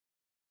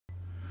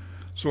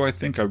So I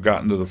think I've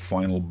gotten to the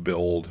final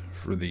build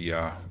for the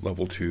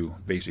level 2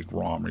 basic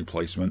ROM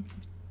replacement.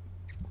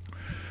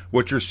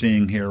 What you're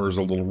seeing here is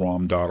a little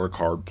ROM daughter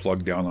card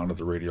plugged down onto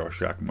the Radio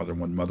Shack Mother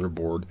 1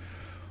 motherboard.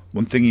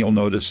 One thing you'll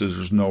notice is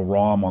there's no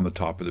ROM on the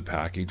top of the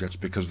package. That's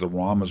because the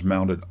ROM is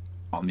mounted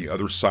on the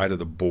other side of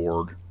the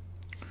board.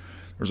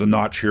 There's a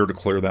notch here to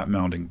clear that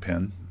mounting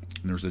pin.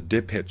 And there's a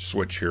dip hitch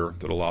switch here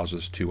that allows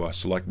us to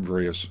select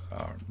various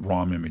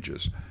ROM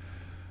images.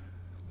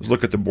 Let's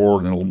look at the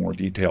board in a little more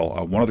detail.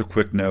 One other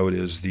quick note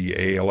is the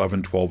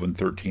A11, 12, and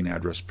 13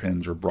 address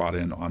pins are brought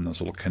in on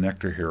this little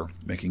connector here,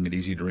 making it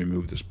easy to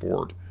remove this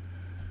board.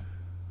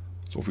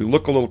 So if we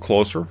look a little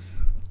closer,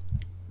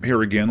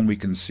 here again we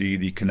can see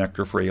the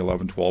connector for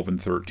A11, 12,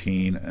 and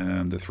 13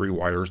 and the 3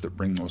 wires that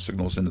bring those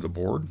signals into the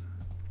board.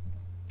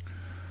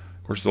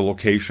 Of course, the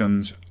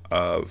locations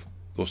of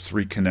those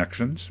 3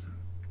 connections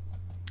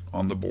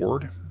on the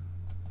board.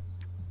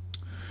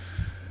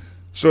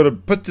 So to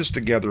put this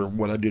together,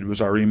 what I did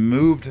was I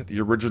removed the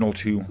original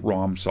 2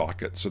 ROM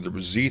sockets. So there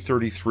was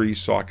Z33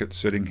 socket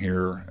sitting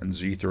here and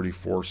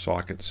Z34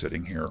 socket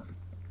sitting here.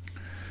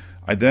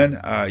 I then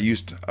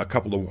used a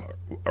couple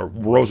of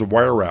rows of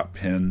wire wrap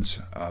pins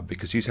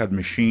because these had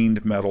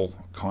machined metal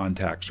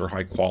contacts or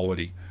high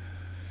quality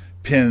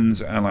pins,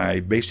 and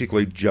I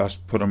basically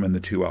just put them in the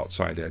 2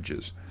 outside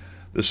edges.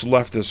 This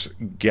left this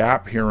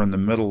gap here in the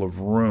middle of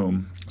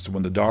room, so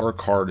when the daughter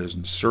card is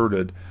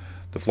inserted,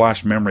 the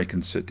flash memory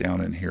can sit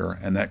down in here,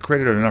 and that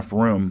created enough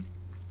room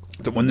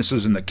that when this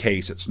is in the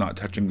case, it's not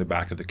touching the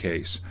back of the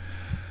case.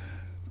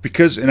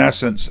 Because in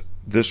essence,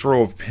 this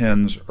row of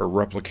pins are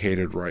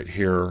replicated right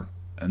here,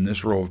 and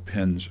this row of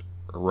pins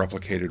are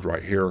replicated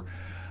right here,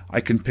 I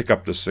can pick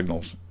up the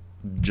signals,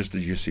 just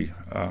as you see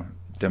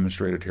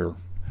demonstrated here.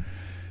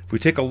 If we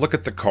take a look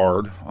at the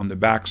card, on the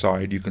back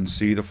side, you can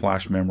see the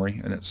flash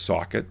memory and its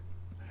socket.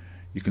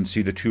 You can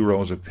see the 2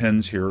 rows of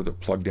pins here that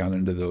plug down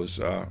into those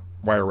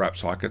wire wrap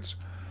sockets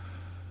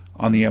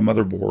on the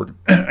motherboard,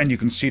 and you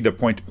can see the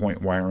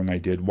point-to-point wiring I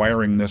did.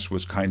 Wiring this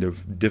was kind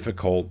of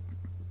difficult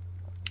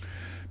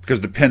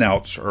because the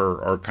pinouts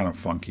are kind of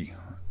funky.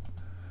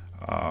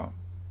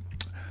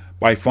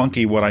 By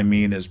funky, what I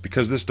mean is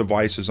because this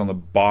device is on the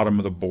bottom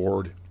of the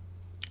board,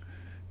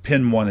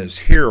 pin 1 is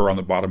here on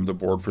the bottom of the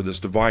board for this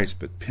device,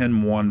 but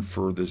pin 1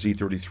 for the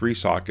Z33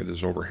 socket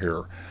is over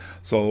here.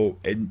 So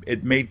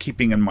it made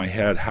keeping in my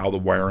head how the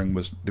wiring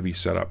was to be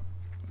set up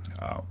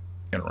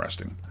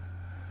interesting.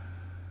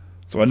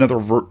 So another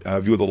view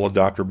of the little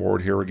adapter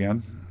board here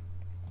again,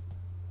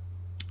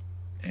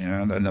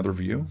 and another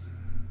view.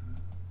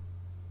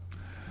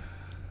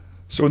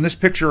 So in this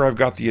picture, I've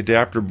got the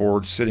adapter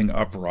board sitting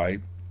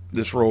upright.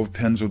 This row of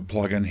pins would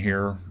plug in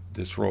here.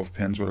 This row of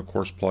pins would of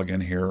course plug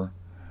in here.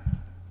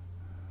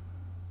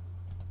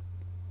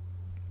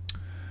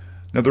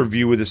 Another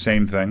view of the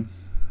same thing.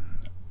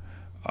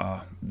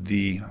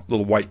 The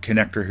little white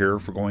connector here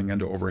for going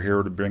into over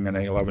here to bring in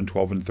A11,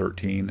 12, and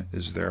 13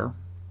 is there.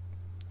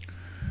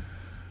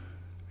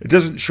 It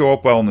doesn't show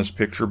up well in this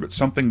picture, but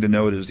something to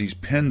note is these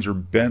pins are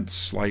bent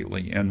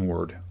slightly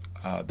inward.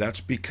 That's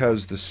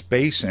because the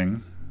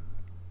spacing,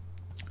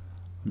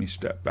 let me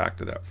step back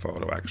to that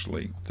photo,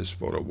 actually this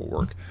photo will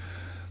work.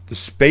 The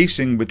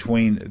spacing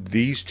between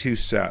these 2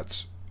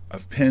 sets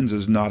of pins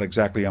is not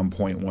exactly on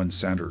 0.1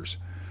 centers.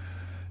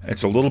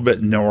 It's a little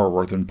bit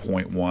narrower than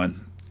 0.1,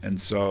 and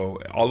so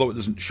although it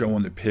doesn't show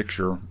in the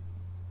picture,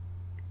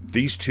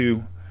 these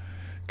 2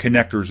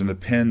 connectors and the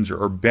pins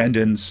are bent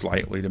in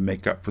slightly to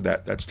make up for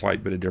that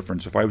slight bit of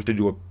difference. If I was to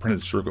do a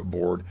printed circuit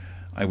board,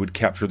 I would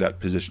capture that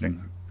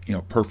positioning,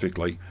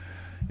 perfectly.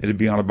 It'd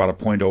be on about a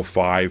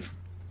 0.05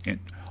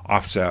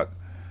 offset,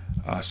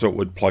 so it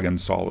would plug in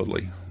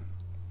solidly.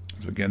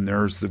 So again,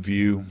 there's the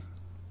view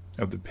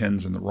of the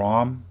pins in the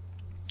ROM.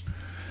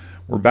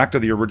 We're back to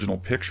the original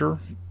picture.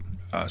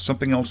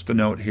 Something else to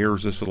note here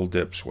is this little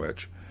dip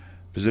switch.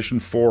 Position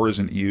 4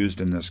 isn't used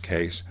in this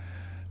case.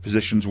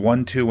 Positions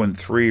 1, 2, and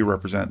 3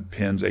 represent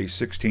pins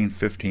A16,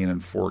 15,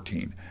 and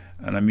 14,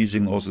 and I'm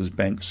using those as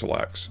bank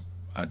selects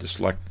to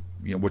select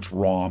which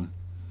ROM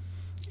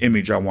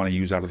image I want to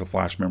use out of the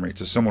flash memory.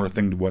 It's a similar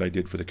thing to what I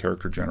did for the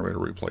character generator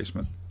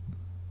replacement.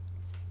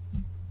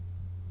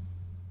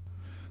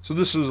 So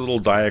this is a little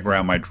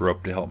diagram I drew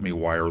up to help me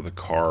wire the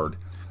card.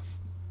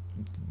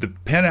 The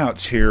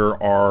pinouts here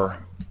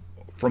are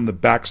from the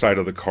back side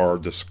of the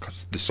card,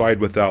 the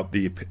side without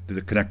the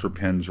connector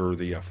pins or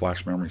the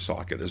flash memory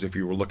socket, as if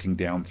you were looking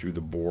down through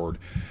the board.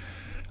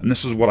 And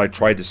this is what I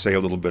tried to say a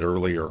little bit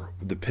earlier.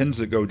 The pins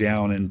that go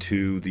down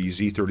into the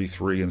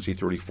Z33 and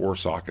Z34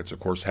 sockets,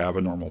 of course, have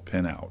a normal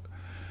pinout.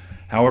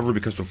 However,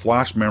 because the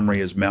flash memory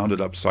is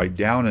mounted upside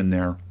down in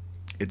there,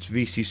 its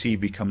VCC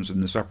becomes in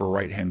this upper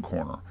right-hand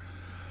corner.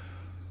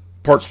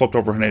 Parts flipped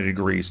over 180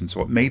 degrees, and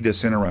so it made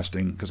this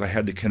interesting because I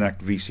had to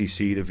connect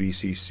VCC to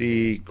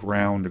VCC,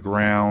 ground to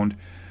ground,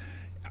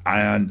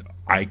 and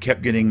I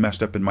kept getting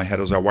messed up in my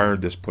head as I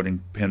wired this,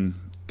 putting pin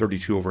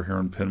 32 over here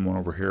and pin 1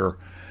 over here.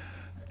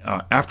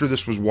 After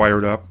this was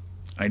wired up,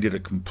 I did a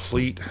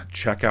complete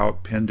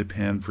checkout pin to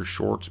pin for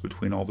shorts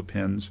between all the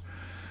pins,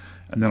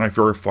 And then I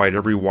verified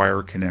every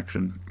wire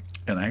connection,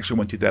 and I actually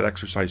went through that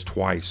exercise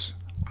twice,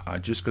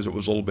 just because it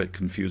was a little bit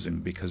confusing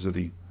because of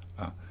the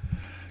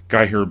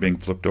guy here being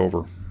flipped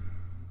over.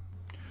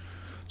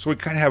 So we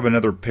kind of have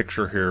another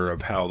picture here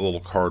of how the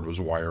little card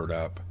was wired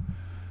up.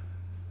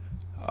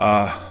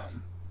 Of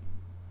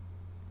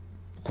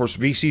course,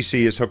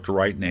 VCC is hooked to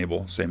right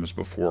enable, same as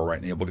before.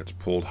 Right enable gets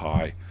pulled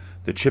high.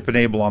 The chip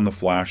enable on the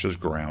flash is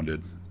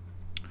grounded.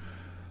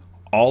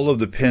 All of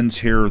the pins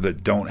here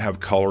that don't have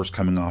colors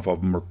coming off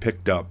of them are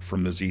picked up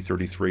from the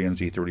Z33 and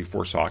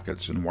Z34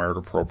 sockets and wired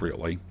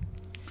appropriately.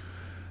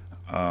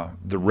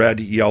 The red,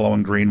 yellow,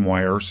 and green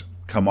wires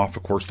come off,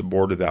 of course, the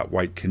board of that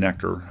white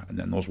connector, and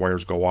then those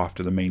wires go off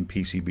to the main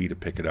PCB to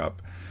pick it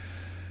up.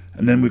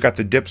 And then we've got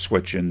the dip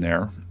switch in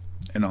there,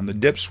 and on the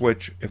dip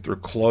switch, if they're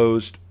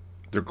closed,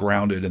 they're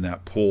grounded, and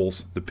that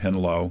pulls the pin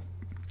low.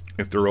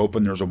 If they're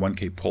open, there's a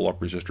 1K pull-up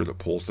resistor that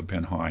pulls the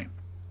pin high.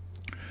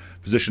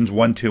 Positions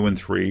 1, 2, and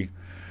 3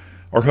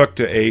 are hooked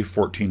to A,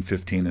 14,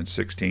 15, and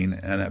 16,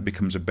 and that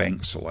becomes a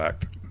bank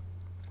select.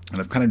 And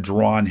I've kind of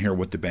drawn here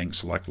what the bank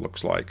select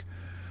looks like.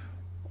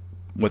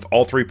 With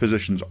all three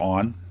positions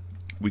on,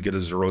 we get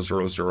a 0,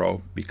 0,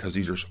 0 because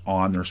these are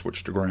on, they're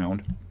switched to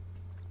ground.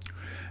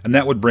 And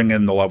that would bring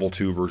in the level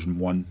 2 version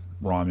 1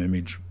 ROM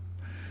image,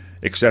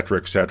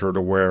 etc.,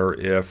 to where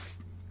if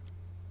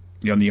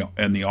in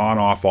the on,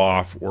 off,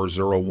 off, or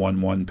 0,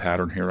 1, 1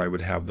 pattern here, I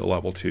would have the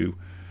level 2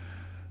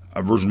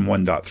 version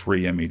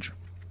 1.3 image.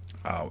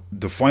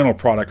 The final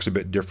product's a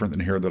bit different than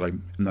here, in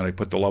that I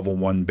put the level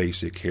 1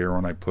 basic here,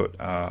 and I put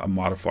a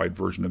modified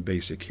version of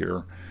basic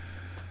here.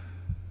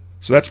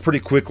 So that's pretty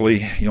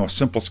quickly, a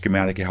simple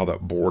schematic of how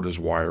that board is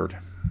wired.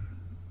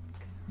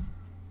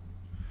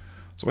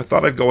 So I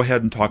thought I'd go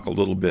ahead and talk a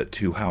little bit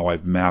to how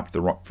I've mapped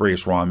the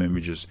various ROM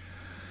images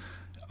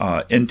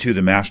into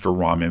the master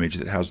ROM image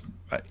that has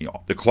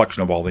the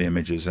collection of all the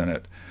images in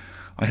it.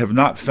 I have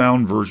not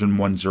found version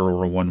 1.0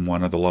 or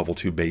 1.1 of the level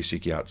 2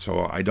 basic yet,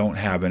 so I don't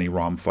have any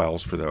ROM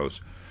files for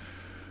those.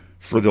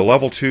 For the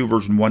level 2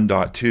 version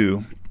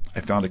 1.2,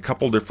 I found a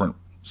couple different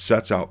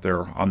sets out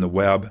there on the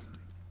web.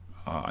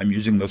 I'm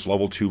using this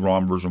level 2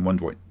 ROM version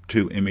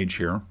 1.2 image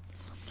here.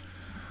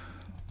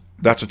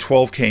 That's a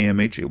 12K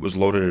image. It was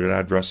loaded at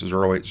address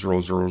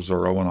 08000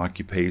 and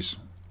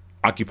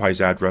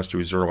occupies address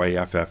through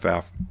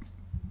 0AFFF.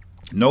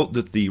 Note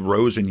that the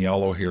rows in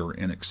yellow here are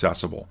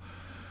inaccessible.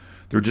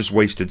 They're just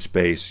wasted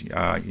space.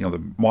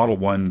 The Model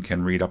 1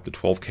 can read up to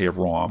 12K of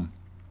ROM,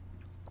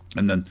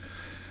 and then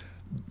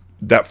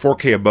that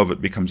 4K above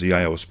it becomes the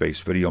I/O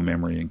space, video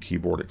memory, and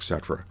keyboard,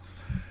 etc.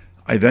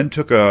 I then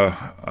took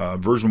a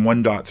version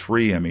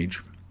 1.3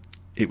 image.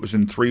 It was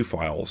in 3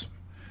 files,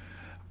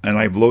 and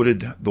I've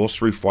loaded those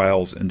 3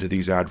 files into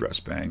these address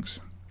banks.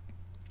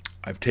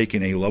 I've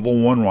taken a level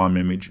 1 ROM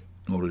image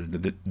and loaded it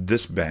into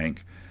this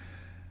bank,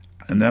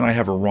 and then I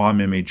have a ROM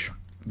image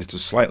that's a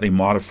slightly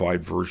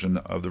modified version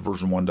of the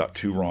version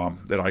 1.2 ROM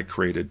that I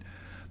created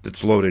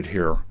that's loaded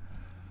here.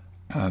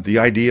 The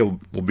idea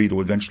will be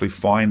to eventually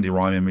find the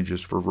ROM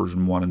images for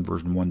version 1 and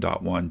version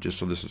 1.1, just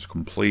so this is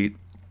complete.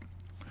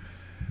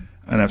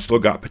 And I've still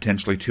got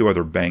potentially 2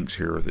 other banks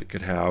here that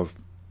could have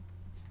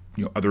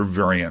other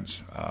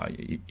variants,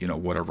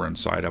 whatever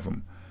inside of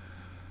them.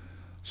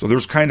 So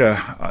there's kind of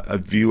a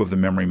view of the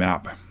memory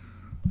map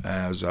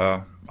as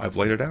I've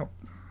laid it out.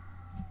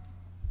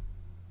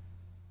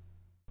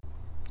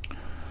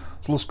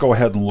 So let's go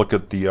ahead and look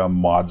at the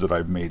mods that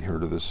I've made here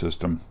to the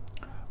system.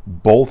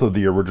 Both of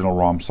the original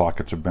ROM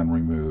sockets have been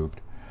removed.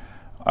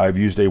 I've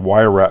used a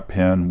wire wrap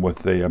pin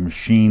with a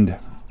machined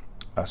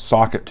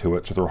socket to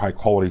it, so they're a high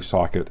quality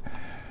socket,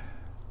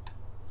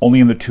 only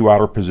in the 2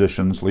 outer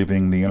positions,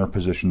 leaving the inner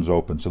positions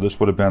open. So this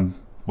would have been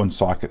 1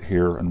 socket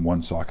here and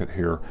 1 socket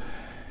here.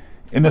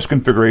 In this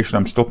configuration,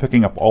 I'm still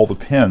picking up all the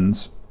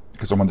pins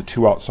because I'm on the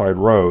 2 outside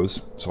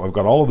rows, so I've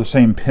got all of the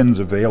same pins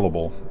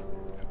available.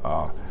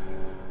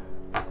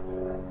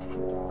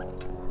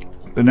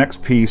 The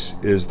next piece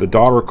is the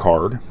daughter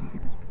card.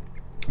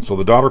 So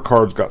the daughter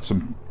card's got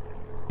some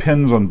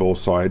pins on both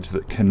sides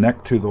that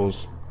connect to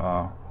those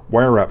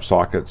wire wrap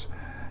sockets.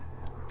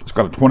 It's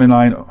got a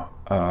 29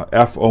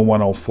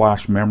 F010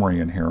 flash memory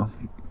in here.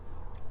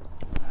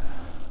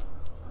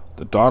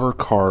 The daughter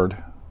card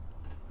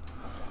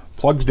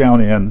plugs down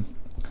in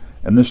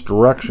this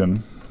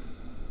direction,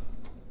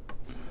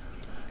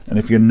 and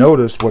if you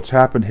notice, what's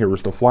happened here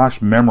is the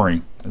flash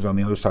memory is on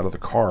the other side of the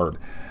card,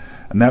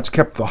 and that's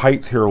kept the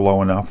height here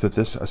low enough that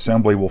this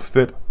assembly will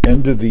fit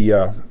into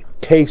the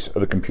case of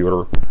the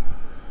computer.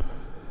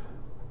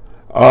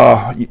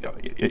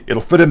 It'll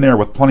fit in there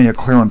with plenty of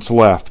clearance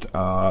left.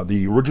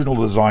 The original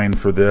design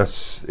for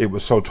this, it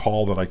was so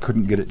tall that I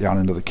couldn't get it down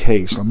into the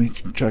case. Let me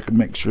check and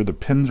make sure the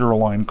pins are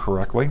aligned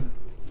correctly.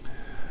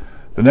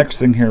 The next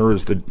thing here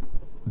is the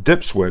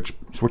dip switch.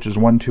 Switches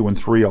 1, 2, and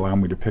 3 allow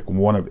me to pick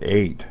 1 of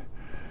 8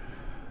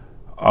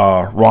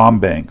 ROM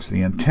banks.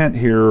 The intent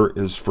here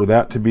is for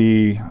that to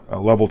be a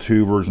level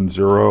 2 version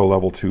 0,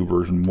 level 2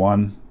 version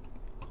 1,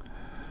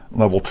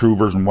 level 2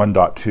 version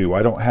 1.2.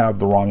 I don't have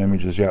the ROM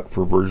images yet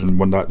for version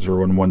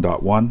 1.0 and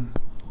 1.1,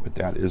 but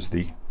that is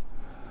the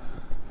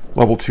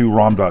level 2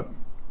 ROM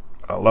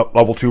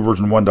level 2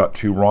 version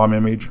 1.2 ROM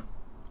image.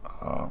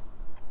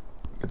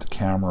 Get the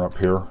camera up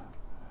here.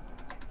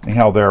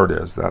 Anyhow, there it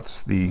is.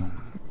 That's the,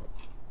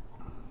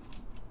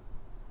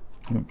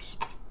 oops.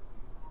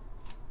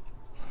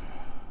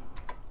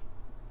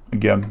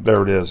 Again,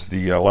 there it is,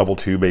 the level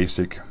 2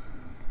 basic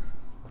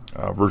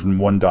version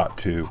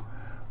 1.2. At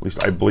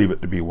least I believe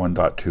it to be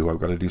 1.2. I've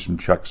got to do some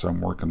checks,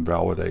 some work, and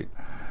validate.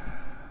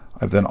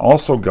 I've then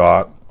also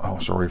got, oh,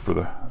 sorry for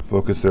the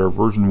focus there,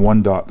 version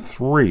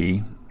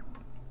 1.3,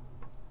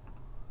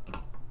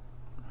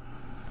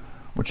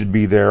 which would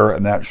be there,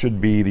 and that should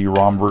be the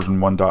ROM version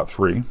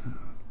 1.3.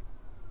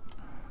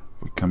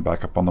 If we come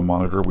back up on the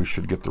monitor, we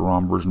should get the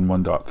ROM version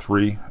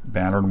 1.3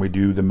 banner, and we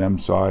do the mem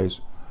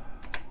size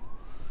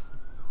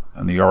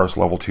and the RS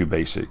level 2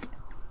 basic.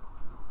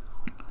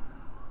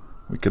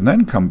 We can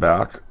then come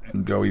back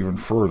and go even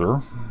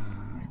further.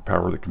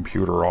 Power the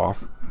computer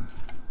off.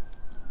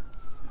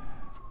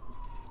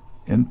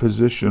 In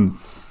position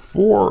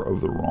 4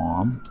 of the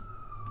ROM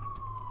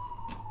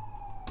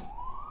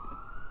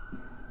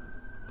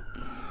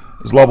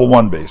is level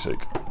 1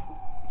 basic.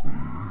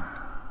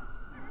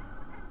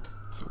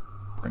 So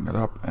bring it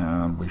up,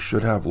 and we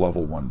should have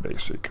level 1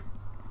 basic.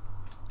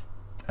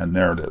 And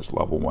there it is,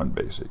 level 1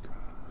 basic.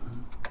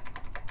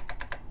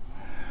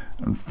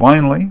 And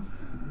finally,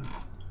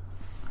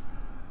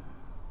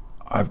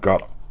 I've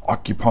got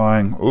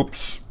occupying,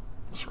 oops,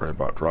 sorry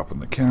about dropping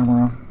the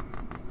camera,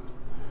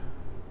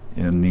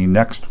 in the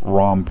next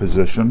ROM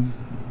position,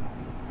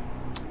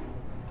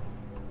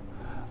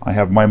 I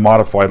have my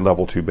modified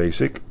level 2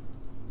 basic.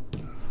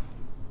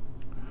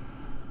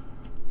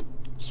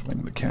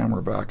 Swing the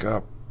camera back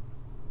up,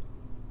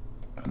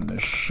 and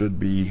this should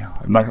be,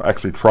 I've not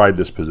actually tried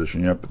this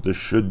position yet, but this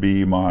should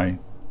be my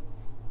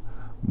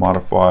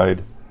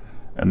modified,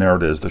 and there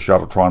it is, the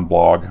Shadowtron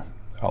blog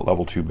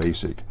level 2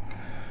 basic.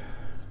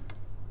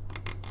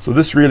 So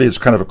this really is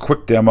kind of a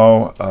quick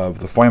demo of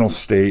the final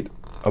state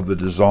of the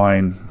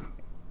design.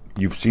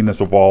 You've seen this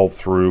evolve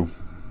through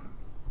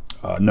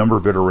a number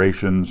of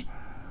iterations.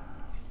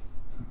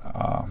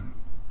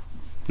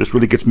 This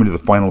really gets me to the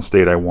final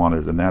state I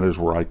wanted, and that is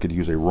where I could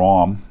use a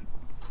ROM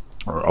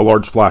or a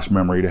large flash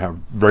memory to have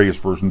various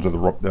versions of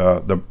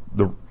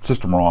the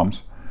system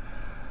ROMs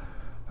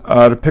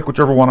to pick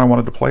whichever one I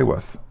wanted to play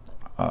with.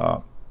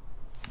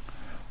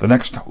 The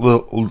next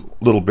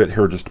little bit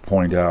here just to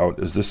point out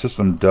is this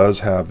system does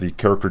have the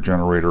character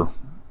generator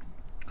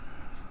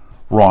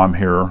ROM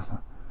here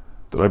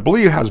that I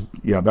believe has,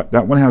 yeah,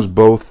 that one has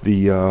both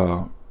the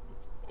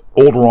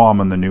old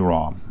ROM and the new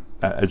ROM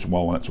as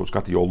well in it. So it's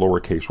got the old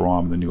lowercase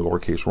ROM and the new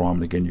lowercase ROM,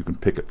 and again you can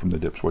pick it from the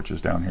dip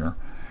switches down here.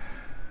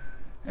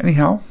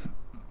 Anyhow,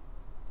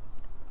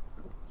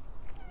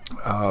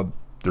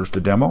 there's the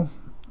demo.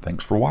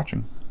 Thanks for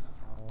watching.